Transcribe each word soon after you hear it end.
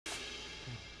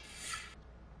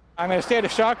I'm in a state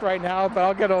of shock right now, but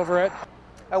I'll get over it.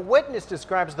 A witness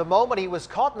describes the moment he was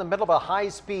caught in the middle of a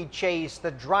high-speed chase.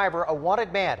 The driver, a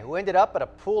wanted man who ended up in a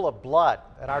pool of blood.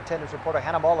 And our 10 News reporter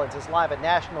Hannah Mullins is live at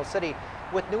National City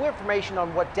with new information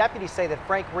on what deputies say that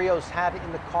Frank Rios had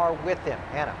in the car with him.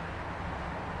 Hannah.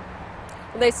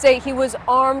 They say he was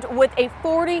armed with a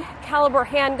 .40 caliber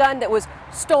handgun that was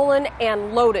stolen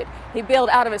and loaded. He bailed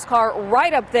out of his car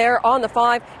right up there on the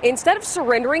 5. Instead of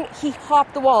surrendering, he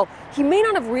hopped the wall. He may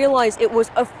not have realized it was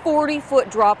a 40-foot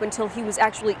drop until he was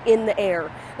actually in the air.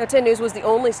 Now, 10 News was the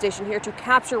only station here to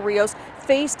capture Rios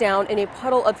face down in a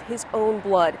puddle of his own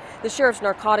blood. The sheriff's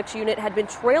narcotics unit had been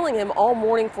trailing him all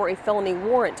morning for a felony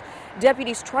warrant.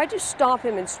 Deputies tried to stop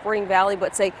him in Spring Valley,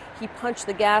 but say he punched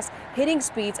the gas, hitting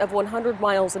speeds of 100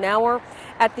 miles an hour.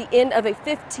 At the end of a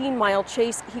 15-mile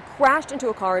chase, he crashed into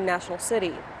a car in National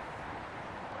City.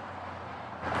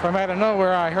 From out of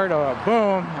nowhere, I heard a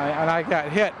boom, and I got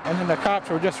hit, and then the cops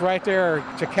were just right there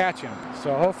to catch him.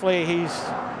 So hopefully he's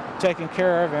taken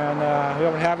care of, and we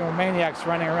don't have any maniacs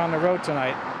running around the road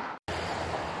tonight.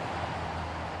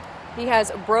 He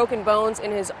has broken bones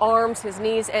in his arms, his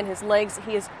knees, and his legs.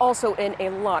 He is also in a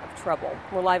lot of trouble.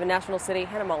 We're live in National City.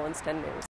 Hannah Mullins, 10 News.